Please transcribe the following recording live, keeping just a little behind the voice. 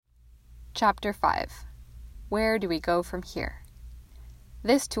Chapter 5. Where do we go from here?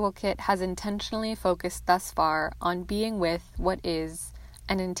 This toolkit has intentionally focused thus far on being with what is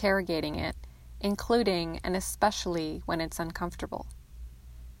and interrogating it, including and especially when it's uncomfortable.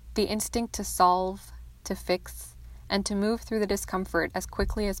 The instinct to solve, to fix, and to move through the discomfort as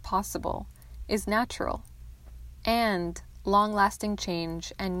quickly as possible is natural, and long-lasting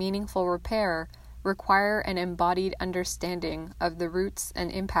change and meaningful repair require an embodied understanding of the roots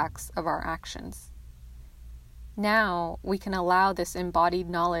and impacts of our actions. Now we can allow this embodied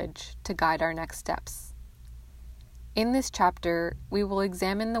knowledge to guide our next steps. In this chapter, we will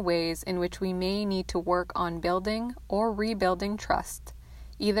examine the ways in which we may need to work on building or rebuilding trust,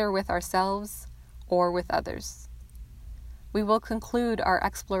 either with ourselves or with others. We will conclude our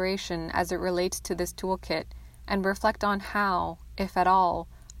exploration as it relates to this toolkit and reflect on how, if at all,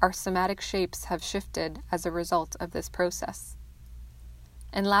 our somatic shapes have shifted as a result of this process.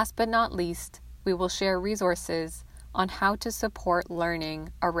 And last but not least, we will share resources on how to support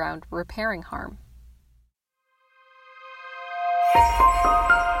learning around repairing harm.